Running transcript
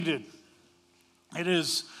It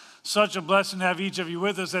is such a blessing to have each of you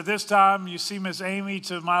with us. At this time, you see Miss Amy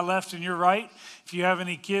to my left and your right. If you have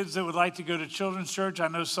any kids that would like to go to children's church, I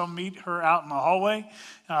know some meet her out in the hallway.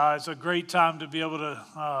 It's a great time to be able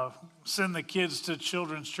to send the kids to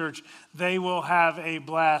children's church. They will have a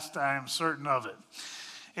blast, I am certain of it.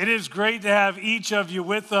 It is great to have each of you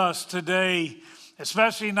with us today.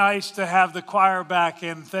 Especially nice to have the choir back,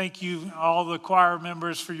 and thank you all the choir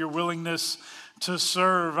members for your willingness to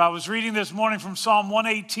serve. I was reading this morning from Psalm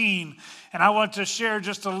 118, and I want to share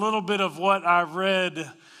just a little bit of what I read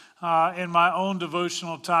in my own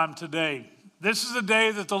devotional time today. This is a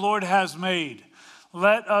day that the Lord has made.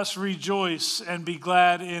 Let us rejoice and be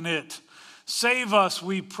glad in it. Save us,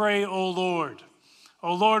 we pray, O Lord.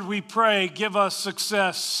 O Lord, we pray, give us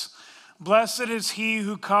success. Blessed is he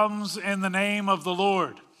who comes in the name of the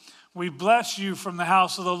Lord. We bless you from the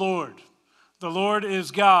house of the Lord. The Lord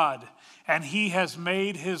is God, and he has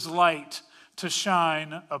made his light to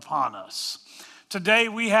shine upon us. Today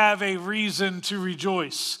we have a reason to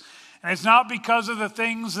rejoice. And it's not because of the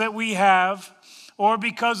things that we have or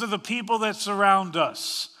because of the people that surround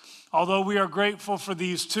us, although we are grateful for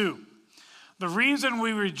these too. The reason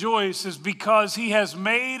we rejoice is because he has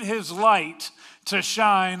made his light to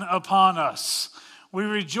shine upon us. We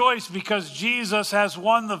rejoice because Jesus has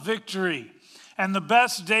won the victory, and the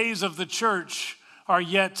best days of the church are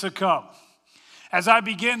yet to come. As I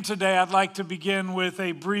begin today, I'd like to begin with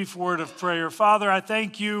a brief word of prayer. Father, I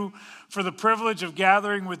thank you for the privilege of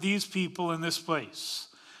gathering with these people in this place.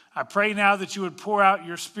 I pray now that you would pour out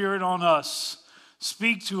your Spirit on us,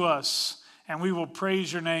 speak to us, and we will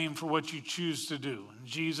praise your name for what you choose to do. In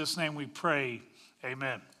Jesus' name we pray,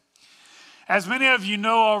 amen. As many of you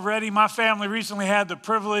know already, my family recently had the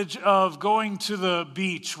privilege of going to the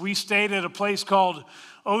beach. We stayed at a place called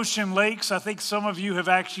Ocean Lakes. I think some of you have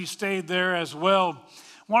actually stayed there as well.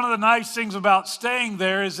 One of the nice things about staying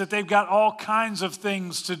there is that they've got all kinds of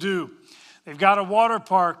things to do. They've got a water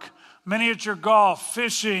park, miniature golf,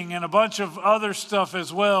 fishing, and a bunch of other stuff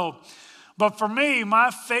as well. But for me,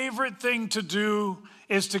 my favorite thing to do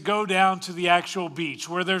is to go down to the actual beach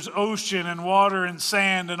where there's ocean and water and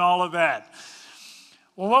sand and all of that.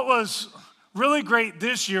 Well, what was really great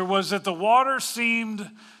this year was that the water seemed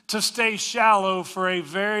to stay shallow for a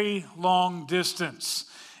very long distance.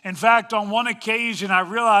 In fact, on one occasion, I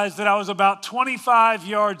realized that I was about 25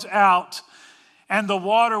 yards out and the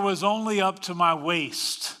water was only up to my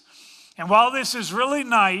waist. And while this is really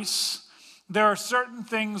nice, there are certain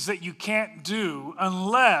things that you can't do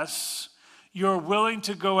unless you're willing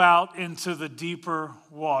to go out into the deeper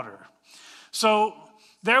water. So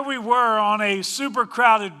there we were on a super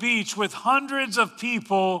crowded beach with hundreds of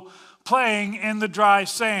people playing in the dry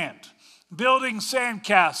sand, building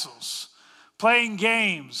sandcastles, playing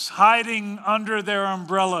games, hiding under their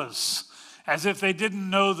umbrellas as if they didn't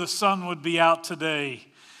know the sun would be out today,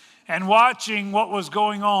 and watching what was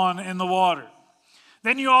going on in the water.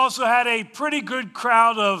 Then you also had a pretty good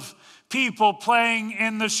crowd of people playing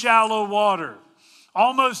in the shallow water,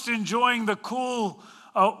 almost enjoying the cool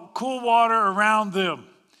water around them.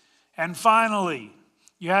 And finally,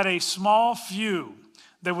 you had a small few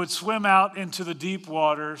that would swim out into the deep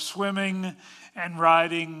water, swimming and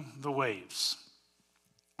riding the waves.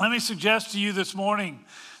 Let me suggest to you this morning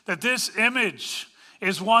that this image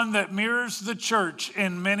is one that mirrors the church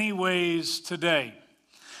in many ways today.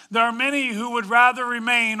 There are many who would rather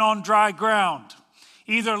remain on dry ground,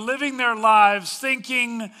 either living their lives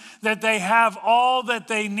thinking that they have all that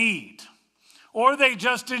they need, or they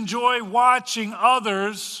just enjoy watching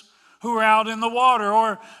others who are out in the water,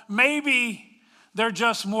 or maybe they're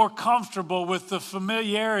just more comfortable with the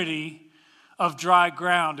familiarity of dry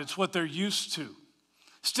ground. It's what they're used to.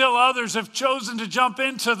 Still others have chosen to jump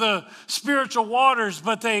into the spiritual waters,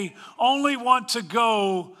 but they only want to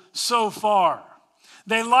go so far.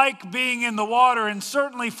 They like being in the water and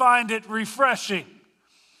certainly find it refreshing,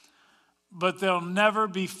 but they'll never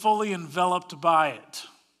be fully enveloped by it.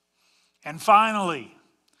 And finally,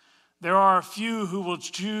 there are a few who will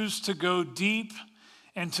choose to go deep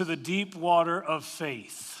into the deep water of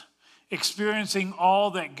faith, experiencing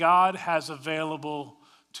all that God has available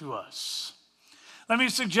to us. Let me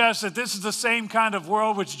suggest that this is the same kind of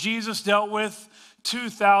world which Jesus dealt with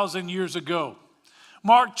 2,000 years ago.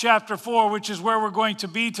 Mark chapter 4, which is where we're going to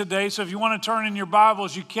be today, so if you want to turn in your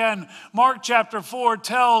Bibles, you can. Mark chapter 4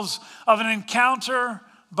 tells of an encounter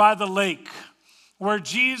by the lake where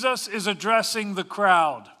Jesus is addressing the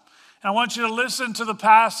crowd. And I want you to listen to the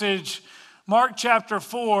passage. Mark chapter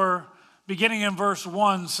 4, beginning in verse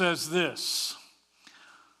 1, says this.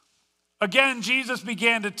 Again, Jesus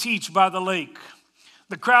began to teach by the lake.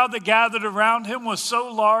 The crowd that gathered around him was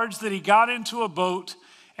so large that he got into a boat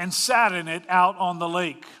and sat in it out on the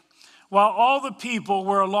lake, while all the people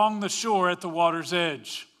were along the shore at the water's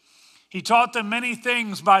edge. He taught them many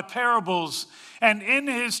things by parables, and in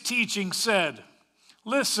his teaching said,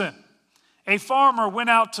 "Listen, a farmer went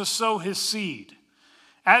out to sow his seed.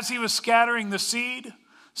 As he was scattering the seed,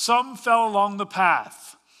 some fell along the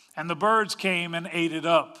path, and the birds came and ate it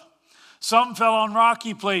up. Some fell on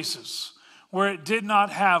rocky places, where it did not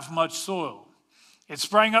have much soil. It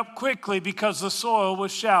sprang up quickly because the soil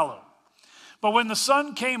was shallow. But when the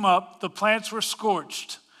sun came up, the plants were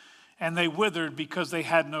scorched, and they withered because they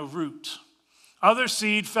had no root. Other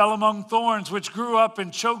seed fell among thorns, which grew up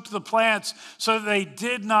and choked the plants so that they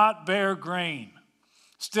did not bear grain.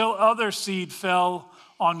 Still other seed fell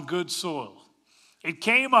on good soil. It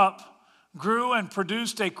came up, grew, and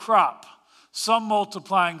produced a crop, some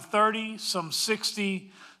multiplying 30, some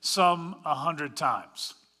 60, some 100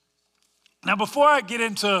 times." Now, before I get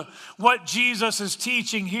into what Jesus is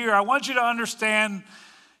teaching here, I want you to understand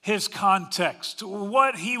his context,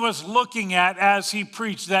 what he was looking at as he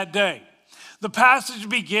preached that day. The passage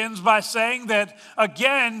begins by saying that,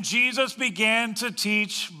 again, Jesus began to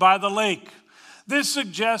teach by the lake. This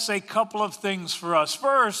suggests a couple of things for us.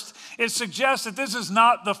 First, it suggests that this is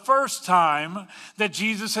not the first time that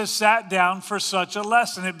Jesus has sat down for such a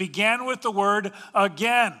lesson. It began with the word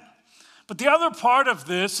again. But the other part of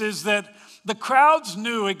this is that the crowds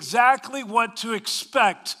knew exactly what to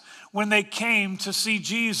expect when they came to see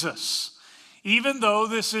Jesus. Even though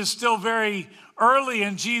this is still very early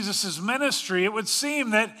in Jesus' ministry, it would seem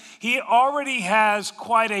that he already has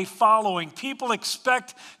quite a following. People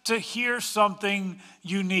expect to hear something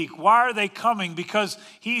unique. Why are they coming? Because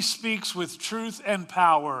he speaks with truth and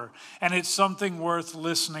power, and it's something worth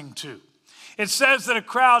listening to. It says that a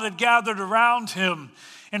crowd had gathered around him.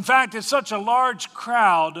 In fact, it's such a large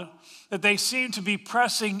crowd that they seem to be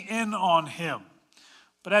pressing in on him.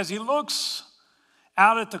 But as he looks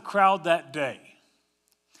out at the crowd that day,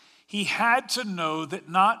 he had to know that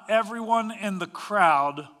not everyone in the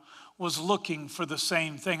crowd was looking for the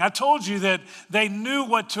same thing. I told you that they knew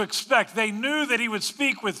what to expect. They knew that he would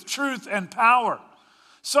speak with truth and power.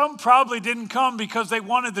 Some probably didn't come because they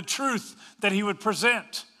wanted the truth that he would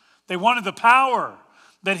present. They wanted the power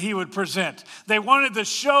that he would present. They wanted the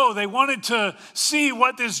show. They wanted to see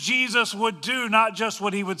what this Jesus would do, not just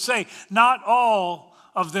what he would say. Not all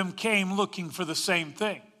of them came looking for the same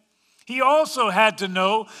thing. He also had to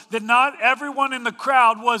know that not everyone in the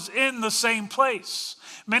crowd was in the same place.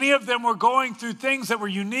 Many of them were going through things that were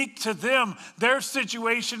unique to them. Their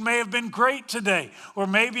situation may have been great today, or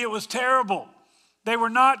maybe it was terrible. They were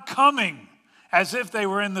not coming as if they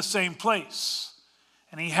were in the same place.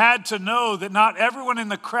 And he had to know that not everyone in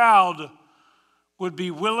the crowd would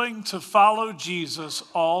be willing to follow Jesus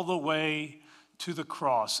all the way to the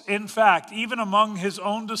cross. In fact, even among his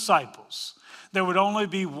own disciples, there would only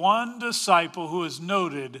be one disciple who is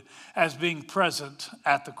noted as being present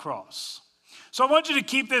at the cross. So I want you to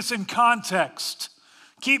keep this in context.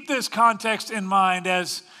 Keep this context in mind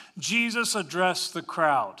as Jesus addressed the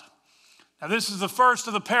crowd. Now, this is the first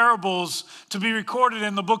of the parables to be recorded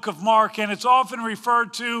in the book of Mark, and it's often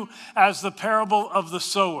referred to as the parable of the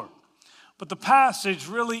sower. But the passage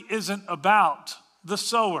really isn't about the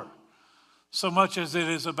sower so much as it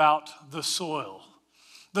is about the soil.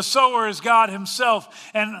 The sower is God himself,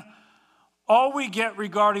 and all we get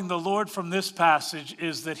regarding the Lord from this passage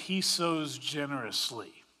is that he sows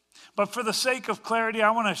generously. But for the sake of clarity,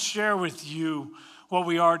 I want to share with you what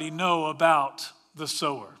we already know about the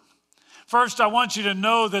sower. First, I want you to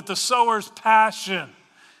know that the sower's passion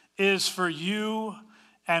is for you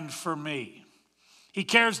and for me. He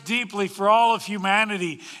cares deeply for all of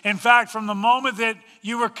humanity. In fact, from the moment that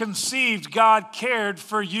you were conceived, God cared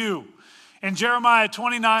for you. In Jeremiah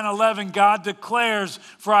 29:11, God declares,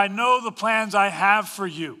 "For I know the plans I have for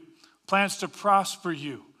you, plans to prosper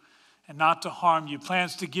you and not to harm you,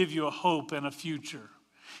 plans to give you a hope and a future."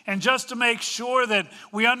 And just to make sure that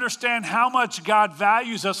we understand how much God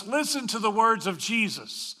values us, listen to the words of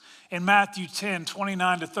Jesus in Matthew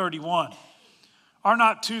 10:29-31. "Are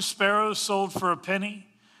not 2 sparrows sold for a penny?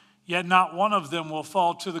 Yet not one of them will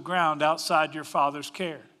fall to the ground outside your Father's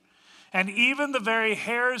care. And even the very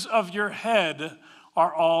hairs of your head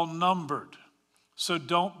are all numbered. So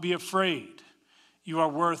don't be afraid. You are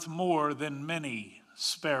worth more than many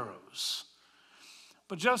sparrows."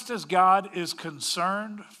 But just as God is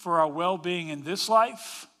concerned for our well-being in this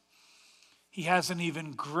life, he has an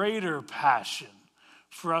even greater passion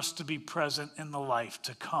for us to be present in the life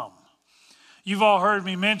to come. You've all heard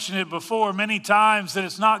me mention it before many times that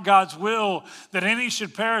it's not God's will that any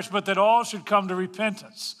should perish, but that all should come to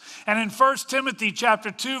repentance. And in 1 Timothy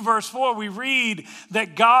chapter 2, verse 4, we read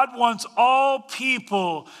that God wants all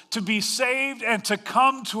people to be saved and to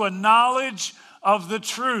come to a knowledge of the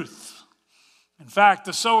truth. In fact,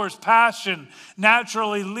 the sower's passion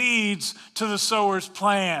naturally leads to the sower's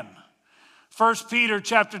plan. 1 Peter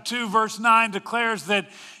chapter 2, verse 9 declares that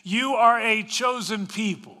you are a chosen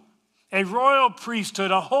people, a royal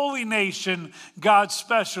priesthood, a holy nation, God's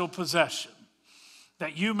special possession,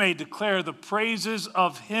 that you may declare the praises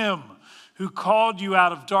of him who called you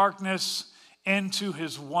out of darkness into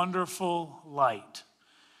his wonderful light.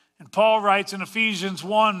 And Paul writes in Ephesians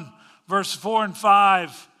 1, verse 4 and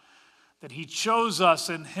 5, that he chose us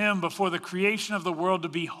in him before the creation of the world to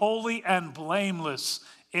be holy and blameless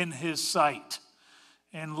in his sight.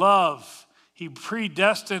 In love, he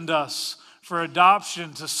predestined us for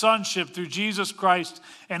adoption to sonship through Jesus Christ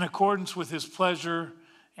in accordance with his pleasure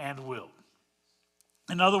and will.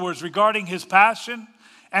 In other words, regarding his passion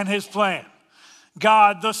and his plan,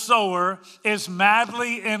 God, the sower, is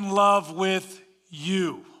madly in love with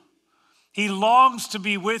you. He longs to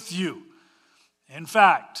be with you. In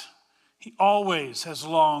fact, he always has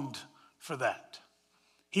longed for that.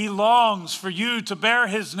 He longs for you to bear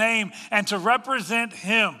his name and to represent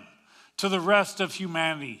him to the rest of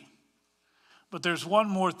humanity. But there's one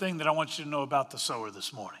more thing that I want you to know about the sower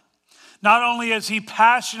this morning. Not only is he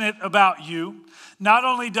passionate about you, not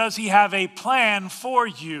only does he have a plan for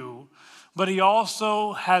you, but he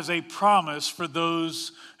also has a promise for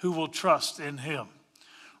those who will trust in him.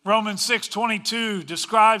 Romans 6:22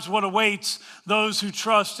 describes what awaits those who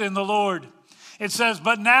trust in the Lord. It says,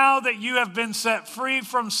 but now that you have been set free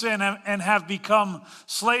from sin and have become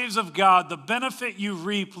slaves of God, the benefit you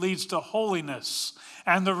reap leads to holiness,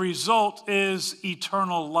 and the result is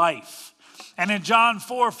eternal life. And in John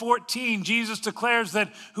 4:14, Jesus declares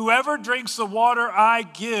that whoever drinks the water I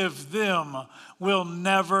give them will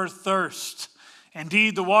never thirst.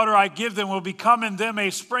 Indeed, the water I give them will become in them a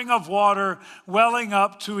spring of water welling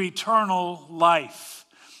up to eternal life.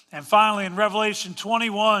 And finally, in Revelation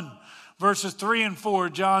 21, verses 3 and 4,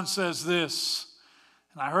 John says this,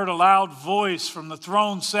 and I heard a loud voice from the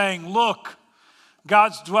throne saying, look,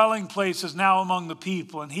 God's dwelling place is now among the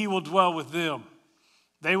people, and he will dwell with them.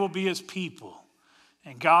 They will be his people,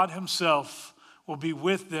 and God himself will be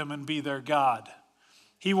with them and be their God.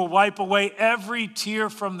 He will wipe away every tear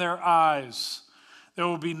from their eyes. There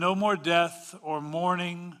will be no more death or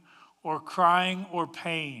mourning or crying or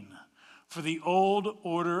pain, for the old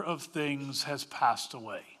order of things has passed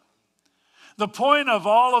away. The point of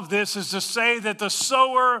all of this is to say that the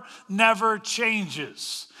sower never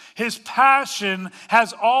changes. His passion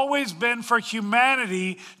has always been for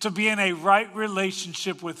humanity to be in a right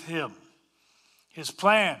relationship with him. His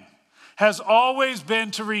plan has always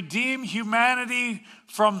been to redeem humanity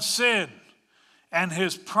from sin, and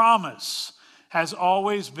his promise has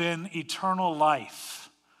always been eternal life.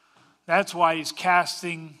 That's why he's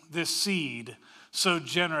casting this seed so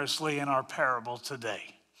generously in our parable today.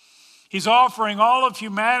 He's offering all of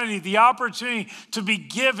humanity the opportunity to be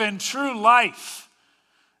given true life,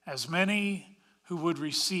 as many who would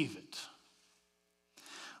receive it.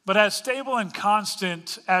 But as stable and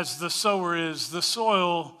constant as the sower is, the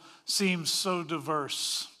soil seems so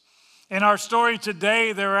diverse. In our story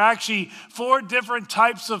today, there are actually 4 different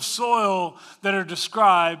types of soil that are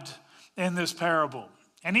described in this parable.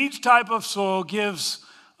 And each type of soil gives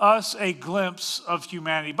us a glimpse of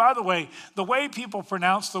humanity. By the way people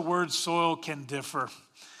pronounce the word soil can differ.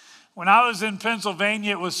 When I was in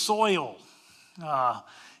Pennsylvania, it was soil.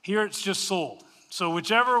 Here it's just soil. So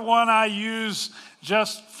whichever one I use,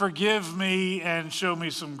 just forgive me and show me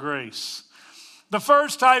some grace. The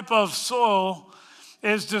first type of soil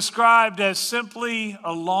is described as simply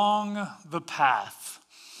along the path.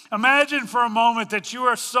 Imagine for a moment that you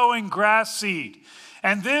are sowing grass seed,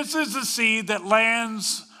 and this is the seed that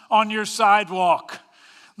lands on your sidewalk.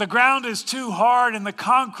 The ground is too hard and the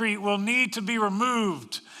concrete will need to be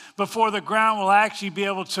removed before the ground will actually be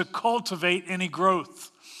able to cultivate any growth.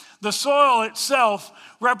 The soil itself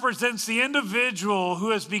represents the individual who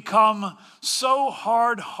has become so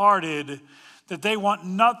hard-hearted that they want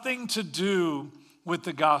nothing to do with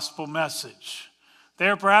the gospel message. They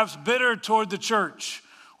are perhaps bitter toward the church,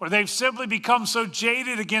 or they've simply become so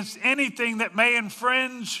jaded against anything that may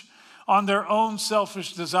infringe on their own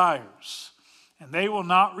selfish desires. And they will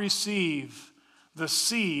not receive the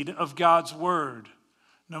seed of God's word,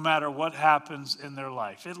 no matter what happens in their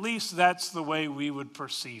life. At least that's the way we would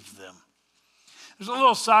perceive them. There's a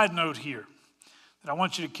little side note here that I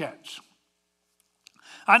want you to catch.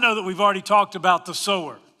 I know that we've already talked about the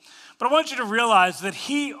sower, but I want you to realize that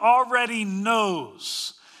he already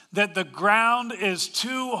knows that the ground is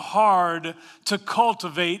too hard to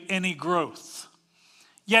cultivate any growth.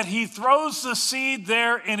 Yet he throws the seed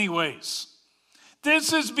there anyways.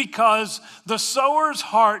 This is because the sower's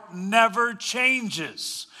heart never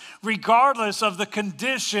changes, regardless of the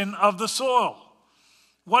condition of the soil.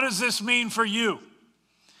 What does this mean for you?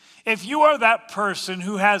 If you are that person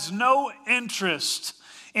who has no interest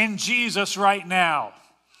in Jesus right now,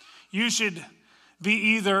 you should be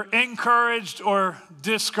either encouraged or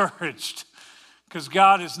discouraged, because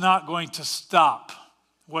God is not going to stop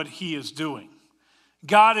what he is doing.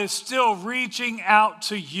 God is still reaching out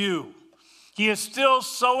to you. He is still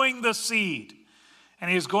sowing the seed,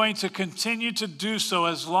 and he is going to continue to do so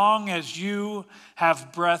as long as you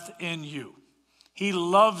have breath in you. He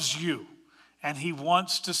loves you, and he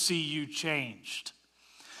wants to see you changed.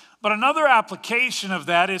 But another application of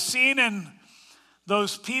that is seen in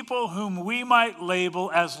those people whom we might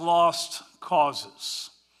label as lost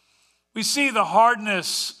causes. We see the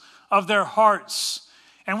hardness of their hearts,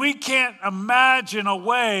 and we can't imagine a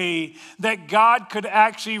way that God could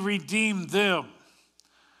actually redeem them.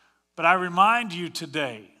 But I remind you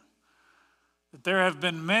today that there have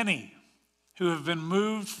been many who have been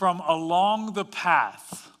moved from along the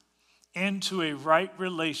path into a right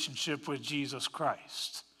relationship with Jesus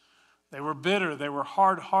Christ. They were bitter, they were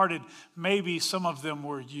hard-hearted. Maybe some of them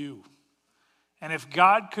were you. And if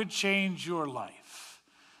God could change your life,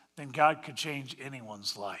 then God could change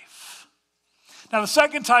anyone's life. Now, the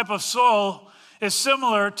second type of soil is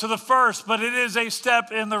similar to the first, but it is a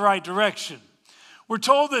step in the right direction. We're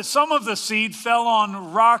told that some of the seed fell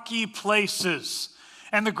on rocky places,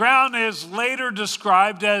 and the ground is later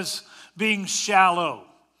described as being shallow.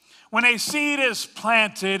 When a seed is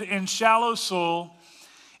planted in shallow soil,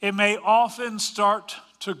 it may often start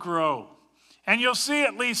to grow, and you'll see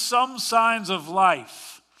at least some signs of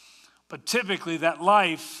life, but typically that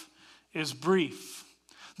life is brief.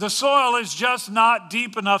 The soil is just not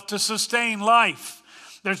deep enough to sustain life.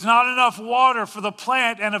 There's not enough water for the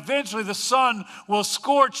plant, and eventually the sun will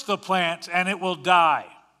scorch the plant and it will die.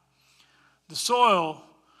 The soil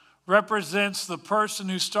represents the person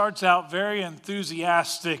who starts out very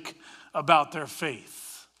enthusiastic about their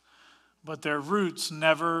faith, but their roots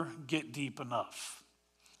never get deep enough.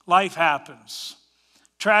 Life happens,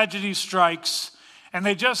 tragedy strikes, and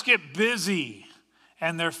they just get busy,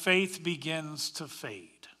 and their faith begins to fade.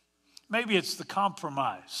 Maybe it's the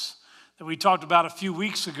compromise that we talked about a few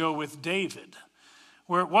weeks ago with David,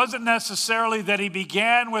 where it wasn't necessarily that he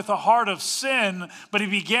began with a heart of sin, but he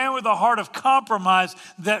began with a heart of compromise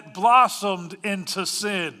that blossomed into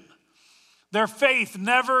sin. Their faith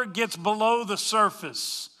never gets below the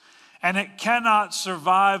surface, and it cannot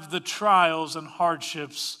survive the trials and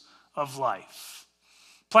hardships of life.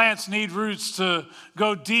 Plants need roots to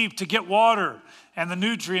go deep to get water and the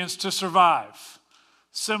nutrients to survive.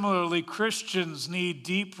 Similarly, Christians need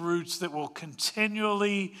deep roots that will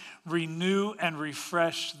continually renew and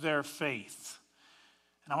refresh their faith.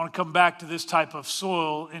 And I want to come back to this type of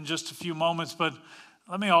soil in just a few moments, but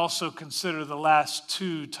let me also consider the last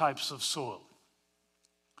two types of soil.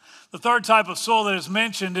 The third type of soil that is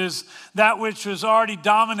mentioned is that which was already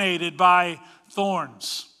dominated by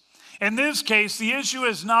thorns. In this case, the issue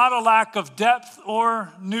is not a lack of depth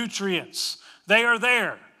or nutrients. They are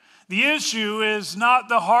there. The issue is not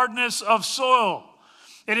the hardness of soil.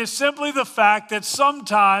 It is simply the fact that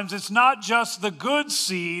sometimes it's not just the good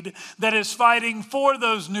seed that is fighting for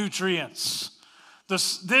those nutrients.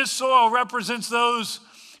 This soil represents those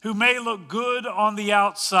who may look good on the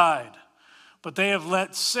outside, but they have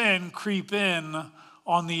let sin creep in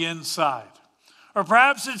on the inside. Or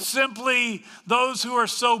perhaps it's simply those who are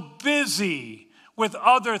so busy with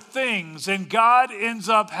other things, and God ends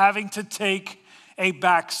up having to take a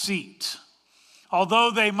back seat.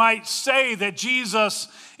 Although they might say that Jesus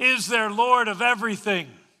is their Lord of everything,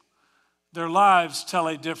 their lives tell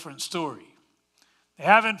a different story. They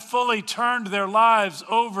haven't fully turned their lives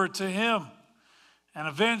over to him. And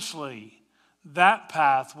eventually, that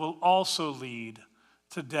path will also lead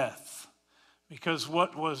to death, because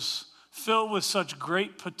what was filled with such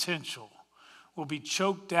great potential will be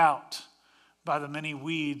choked out by the many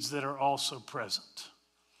weeds that are also present.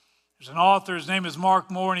 There's an author, his name is Mark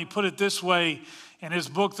Moore, and he put it this way in his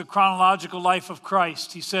book, The Chronological Life of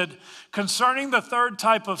Christ. He said, concerning the third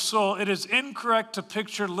type of soil, it is incorrect to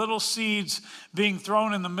picture little seeds being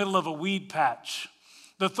thrown in the middle of a weed patch.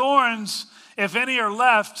 The thorns, if any are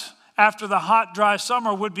left after the hot, dry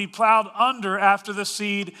summer, would be plowed under after the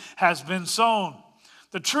seed has been sown.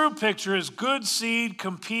 The true picture is good seed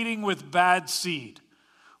competing with bad seed.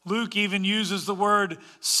 Luke even uses the word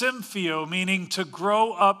symphio, meaning to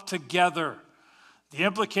grow up together. The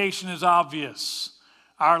implication is obvious.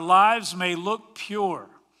 Our lives may look pure.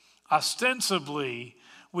 Ostensibly,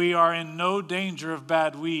 we are in no danger of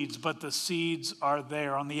bad weeds, but the seeds are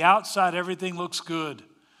there. On the outside, everything looks good.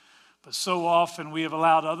 But so often we have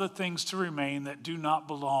allowed other things to remain that do not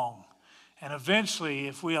belong. And eventually,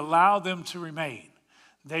 if we allow them to remain,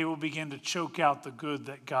 they will begin to choke out the good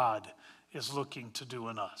that God is looking to do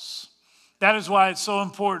in us. That is why it's so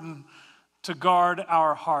important to guard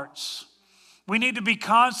our hearts. We need to be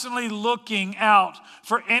constantly looking out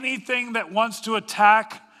for anything that wants to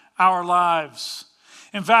attack our lives.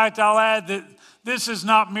 In fact, I'll add that this is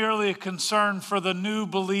not merely a concern for the new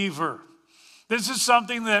believer. This is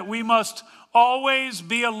something that we must always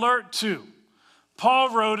be alert to.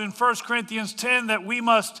 Paul wrote in 1 Corinthians 10 that we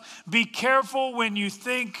must be careful when you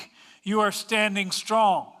think you are standing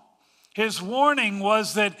strong. His warning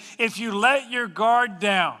was that if you let your guard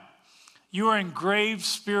down, you are in grave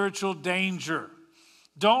spiritual danger.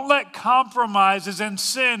 Don't let compromises and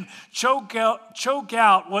sin choke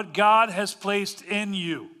out what God has placed in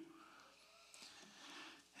you.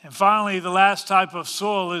 And finally, the last type of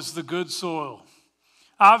soil is the good soil.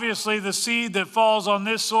 Obviously, the seed that falls on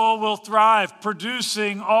this soil will thrive,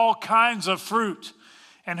 producing all kinds of fruit.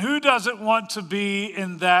 And who doesn't want to be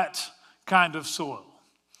in that kind of soil?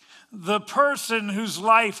 The person whose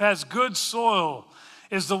life has good soil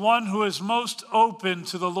is the one who is most open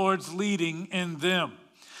to the Lord's leading in them.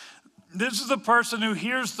 This is the person who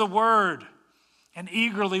hears the word and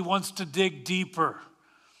eagerly wants to dig deeper.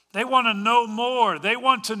 They want to know more. They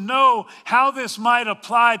want to know how this might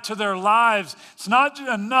apply to their lives. It's not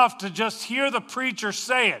enough to just hear the preacher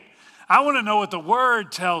say it. I want to know what the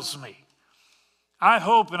word tells me. I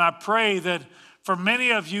hope and I pray that for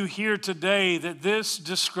many of you here today that this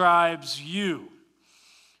describes you.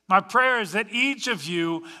 My prayer is that each of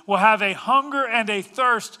you will have a hunger and a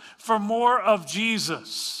thirst for more of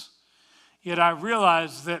Jesus. Yet I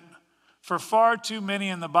realize that for far too many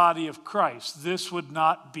in the body of Christ, this would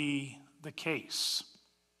not be the case.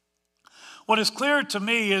 What is clear to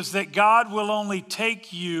me is that God will only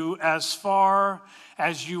take you as far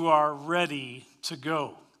as you are ready to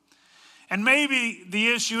go. And maybe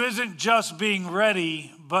the issue isn't just being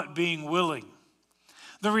ready, but being willing.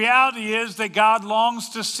 The reality is that God longs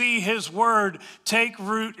to see his word take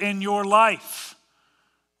root in your life.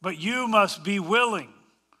 But you must be willing,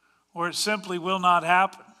 or it simply will not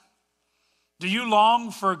happen. Do you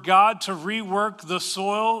long for God to rework the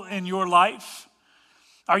soil in your life?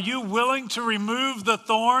 Are you willing to remove the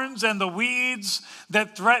thorns and the weeds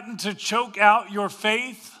that threaten to choke out your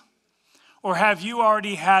faith? Or have you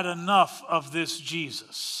already had enough of this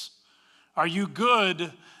Jesus? Are you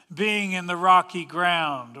good being in the rocky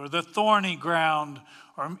ground or the thorny ground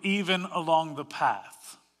or even along the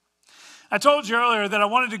path? I told you earlier that I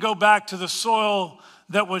wanted to go back to the soil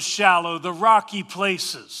that was shallow, the rocky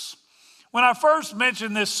places. When I first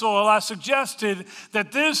mentioned this soil, I suggested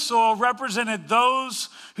that this soil represented those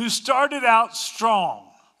who started out strong,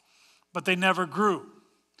 but they never grew.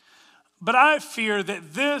 But I fear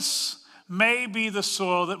that this may be the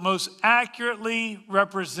soil that most accurately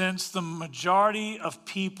represents the majority of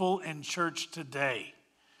people in church today.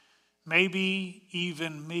 Maybe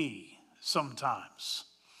even me sometimes.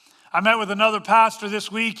 I met with another pastor this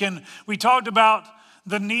week and we talked about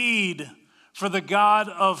the need for the God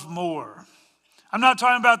of more. I'm not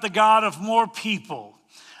talking about the God of more people.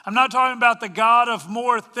 I'm not talking about the God of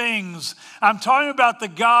more things. I'm talking about the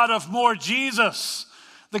God of more Jesus.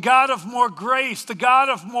 The God of more grace, the God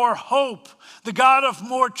of more hope, the God of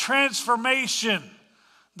more transformation,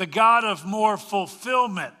 the God of more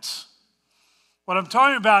fulfillment. What I'm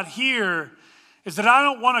talking about here is that I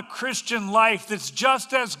don't want a Christian life that's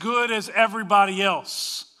just as good as everybody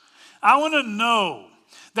else. I want to know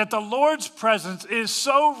that the Lord's presence is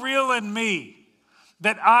so real in me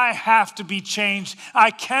that I have to be changed.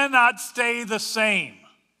 I cannot stay the same.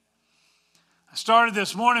 I started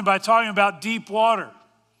this morning by talking about deep water.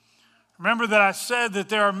 Remember that I said that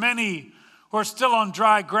there are many who are still on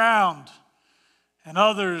dry ground and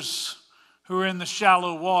others who are in the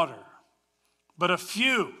shallow water. But a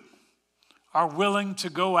few are willing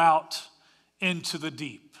to go out into the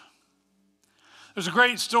deep. There's a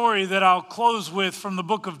great story that I'll close with from the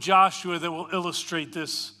book of Joshua that will illustrate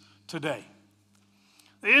this today.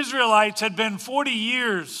 The Israelites had been 40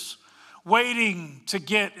 years waiting to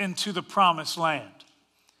get into the promised land.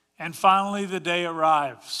 And finally the day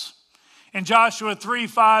arrives. In Joshua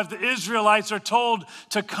 3:5, the Israelites are told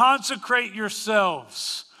to consecrate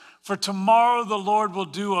yourselves, for tomorrow the Lord will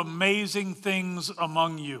do amazing things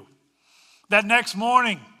among you. That next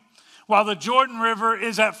morning, while the Jordan River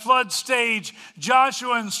is at flood stage,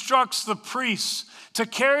 Joshua instructs the priests to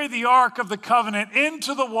carry the Ark of the Covenant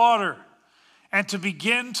into the water and to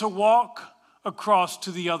begin to walk across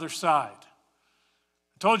to the other side.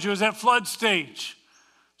 I told you it was at flood stage.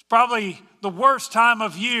 It's probably the worst time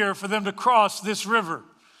of year for them to cross this river.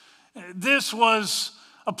 This was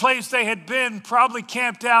a place they had been probably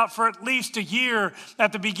camped out for at least a year.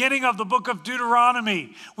 At the beginning of the book of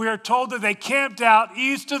Deuteronomy, we are told that they camped out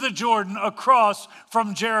east of the Jordan across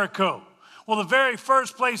from Jericho. Well, the very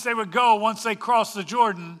first place they would go once they crossed the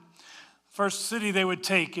Jordan, first city they would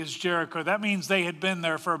take is Jericho. That means they had been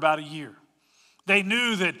there for about a year. They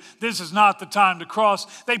knew that this is not the time to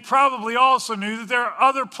cross. They probably also knew that there are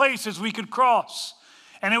other places we could cross.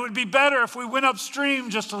 And it would be better if we went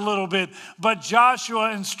upstream just a little bit. But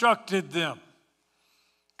Joshua instructed them,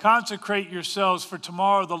 consecrate yourselves, for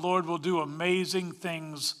tomorrow the Lord will do amazing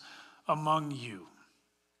things among you.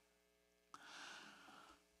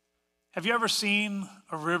 Have you ever seen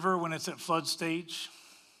a river when it's at flood stage?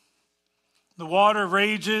 The water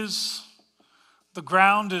rages, the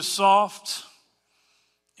ground is soft.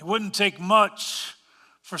 It wouldn't take much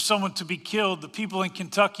for someone to be killed. The people in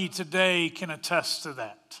Kentucky today can attest to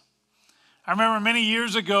that. I remember many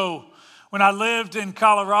years ago when I lived in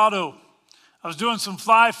Colorado, I was doing some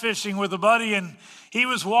fly fishing with a buddy, and he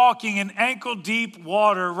was walking in ankle-deep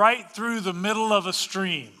water right through the middle of a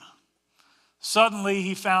stream. Suddenly,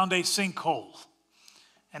 he found a sinkhole,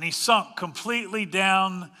 and he sunk completely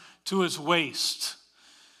down to his waist.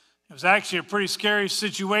 It was actually a pretty scary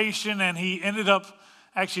situation, and he ended up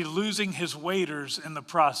actually losing his waders in the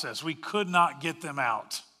process. We could not get them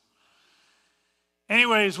out.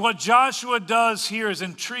 Anyways, what Joshua does here is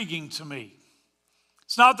intriguing to me.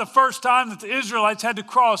 It's not the first time that the Israelites had to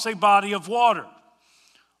cross a body of water.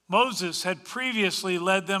 Moses had previously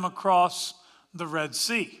led them across the Red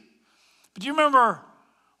Sea. But do you remember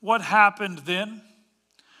what happened then?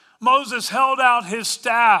 Moses held out his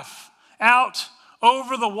staff out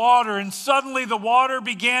over the water, and suddenly the water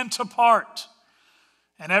began to part.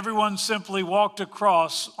 And everyone simply walked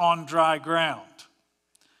across on dry ground.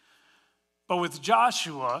 But with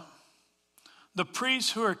Joshua, the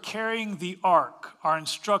priests who are carrying the ark are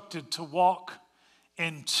instructed to walk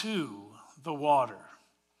into the water.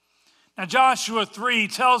 Now, Joshua 3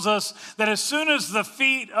 tells us that as soon as the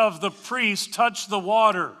feet of the priests touched the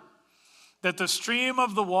water, that the stream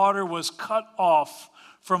of the water was cut off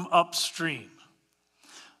from upstream.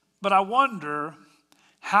 But I wonder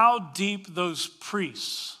how deep those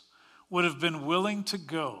priests would have been willing to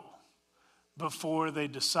go before they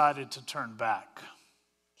decided to turn back.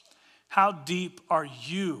 How deep are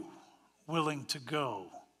you willing to go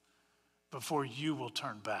before you will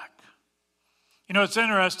turn back? You know, it's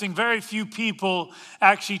interesting, very few people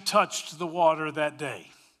actually touched the water that day.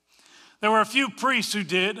 There were a few priests who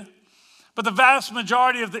did, but the vast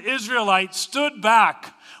majority of the Israelites stood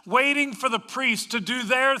back, waiting for the priests to do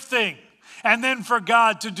their thing, and then for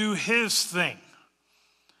God to do his thing.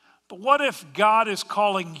 But what if God is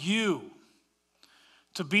calling you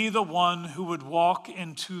to be the one who would walk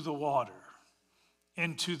into the water,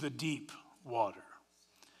 into the deep water?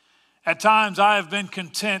 At times, I have been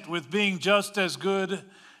content with being just as good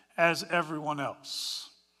as everyone else.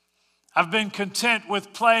 I've been content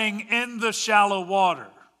with playing in the shallow water,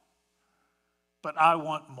 but I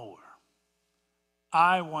want more.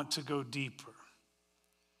 I want to go deeper.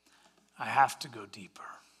 I have to go deeper.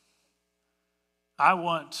 I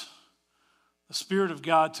want the Spirit of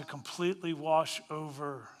God to completely wash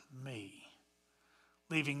over me,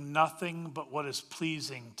 leaving nothing but what is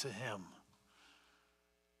pleasing to him.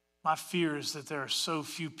 My fear is that there are so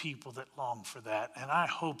few people that long for that, and I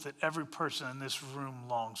hope that every person in this room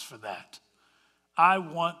longs for that. I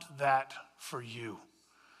want that for you.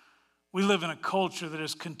 We live in a culture that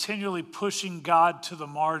is continually pushing God to the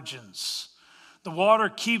margins. The water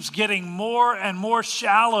keeps getting more and more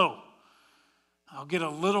shallow. I'll get a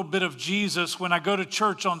little bit of Jesus when I go to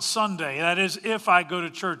church on Sunday. That is, if I go to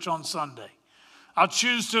church on Sunday. I'll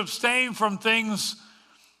choose to abstain from things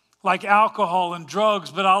like alcohol and drugs,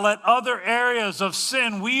 but I'll let other areas of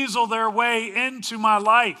sin weasel their way into my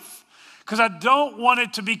life because I don't want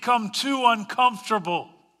it to become too uncomfortable.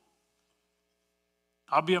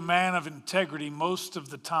 I'll be a man of integrity most of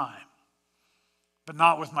the time, but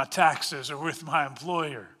not with my taxes or with my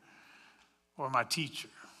employer or my teacher.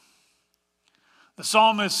 The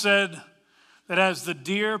psalmist said that as the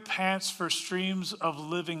deer pants for streams of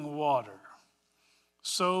living water,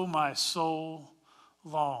 so my soul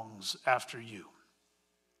longs after you.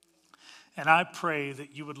 And I pray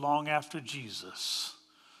that you would long after Jesus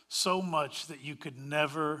so much that you could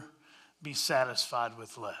never be satisfied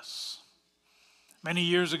with less. Many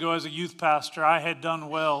years ago as a youth pastor, I had done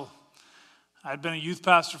well. I'd been a youth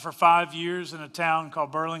pastor for 5 years in a town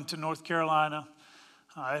called Burlington, North Carolina.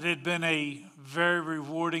 It had been a very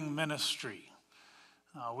rewarding ministry.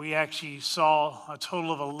 We actually saw a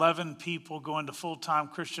total of 11 people go into full-time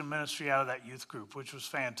Christian ministry out of that youth group, which was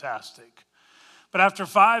fantastic. But after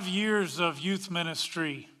 5 years of youth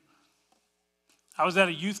ministry, I was at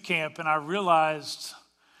a youth camp and I realized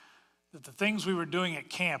that the things we were doing at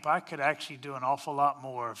camp, I could actually do an awful lot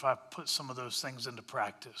more if I put some of those things into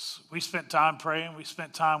practice. We spent time praying, we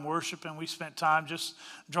spent time worshiping, we spent time just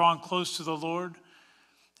drawing close to the Lord.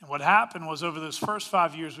 And what happened was over those first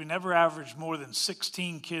 5 years, we never averaged more than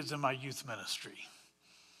 16 kids in my youth ministry.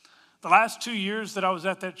 The last 2 years that I was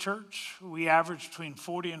at that church, we averaged between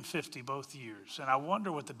 40 and 50 both years. And I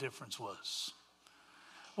wonder what the difference was.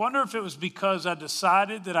 I wonder if it was because I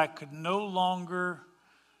decided that I could no longer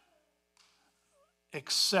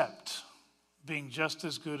accept being just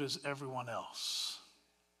as good as everyone else.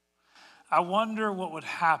 I wonder what would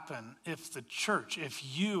happen if the church,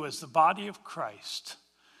 if you as the body of Christ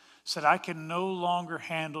said, I can no longer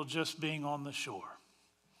handle just being on the shore.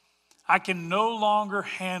 I can no longer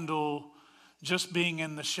handle just being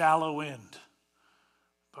in the shallow end,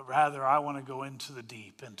 but rather I want to go into the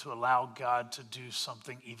deep and to allow God to do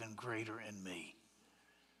something even greater in me.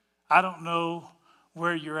 I don't know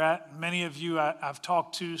where you're at. Many of you I've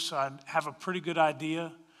talked to, so I have a pretty good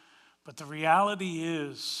idea. But the reality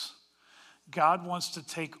is, God wants to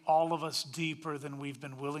take all of us deeper than we've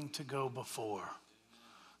been willing to go before.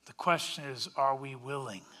 The question is, are we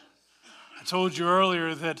willing? I told you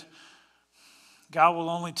earlier that God will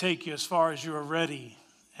only take you as far as you are ready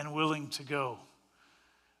and willing to go.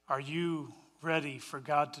 Are you ready for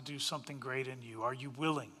God to do something great in you? Are you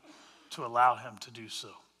willing to allow him to do so?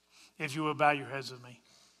 If you will bow your heads with me.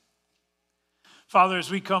 Father, as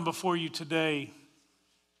we come before you today,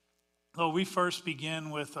 Lord, we first begin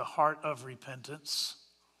with a heart of repentance.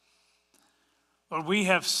 Lord, we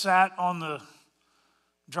have sat on the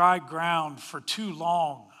dry ground for too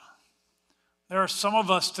long. There are some of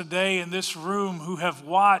us today in this room who have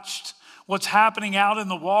watched what's happening out in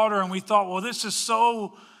the water and we thought, well, this is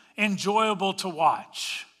so enjoyable to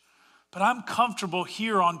watch. But I'm comfortable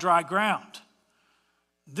here on dry ground.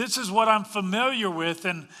 This is what I'm familiar with,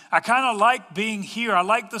 and I kind of like being here. I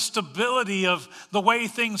like the stability of the way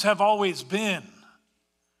things have always been.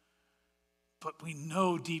 But we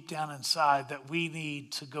know deep down inside that we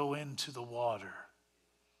need to go into the water.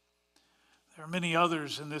 There are many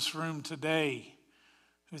others in this room today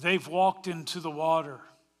who they've walked into the water,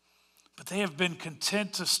 but they have been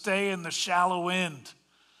content to stay in the shallow end.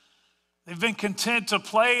 They've been content to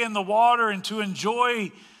play in the water and to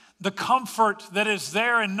enjoy the comfort that is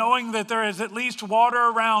there and knowing that there is at least water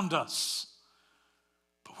around us.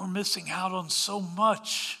 But we're missing out on so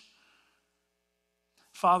much.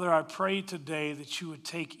 Father, I pray today that you would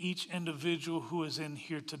take each individual who is in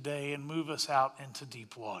here today and move us out into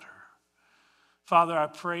deep water. Father, I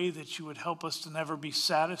pray that you would help us to never be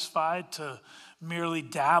satisfied, to merely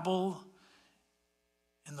dabble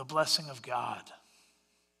in the blessing of God.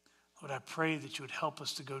 Lord, I pray that you would help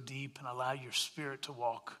us to go deep and allow your Spirit to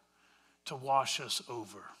wash us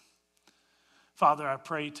over. Father, I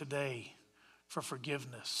pray today for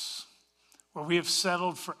forgiveness. Where we have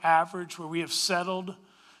settled for average, where we have settled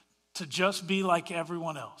to just be like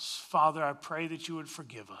everyone else. Father, I pray that you would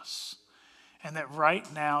forgive us and that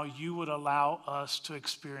right now you would allow us to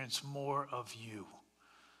experience more of you.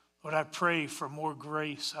 Lord, I pray for more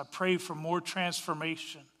grace. I pray for more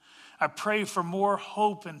transformation. I pray for more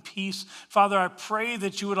hope and peace. Father, I pray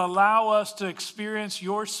that you would allow us to experience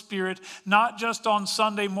your Spirit, not just on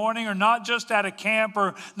Sunday morning or not just at a camp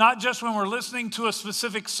or not just when we're listening to a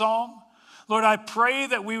specific song. Lord, I pray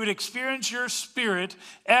that we would experience your Spirit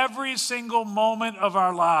every single moment of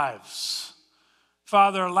our lives.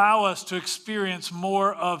 Father, allow us to experience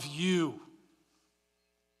more of you.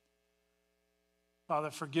 Father,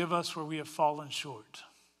 forgive us where we have fallen short.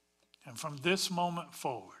 And from this moment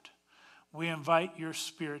forward, we invite your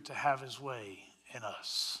Spirit to have his way in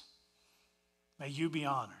us. May you be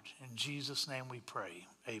honored. In Jesus' name we pray.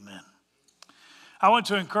 Amen. I want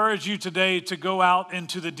to encourage you today to go out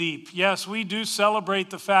into the deep. Yes, we do celebrate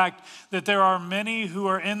the fact that there are many who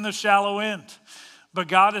are in the shallow end, but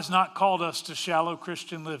God has not called us to shallow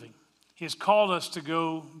Christian living. He has called us to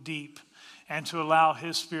go deep and to allow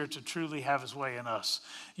his Spirit to truly have his way in us.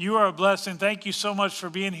 You are a blessing. Thank you so much for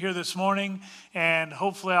being here this morning, and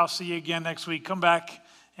hopefully I'll see you again next week. Come back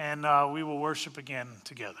and we will worship again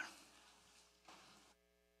together.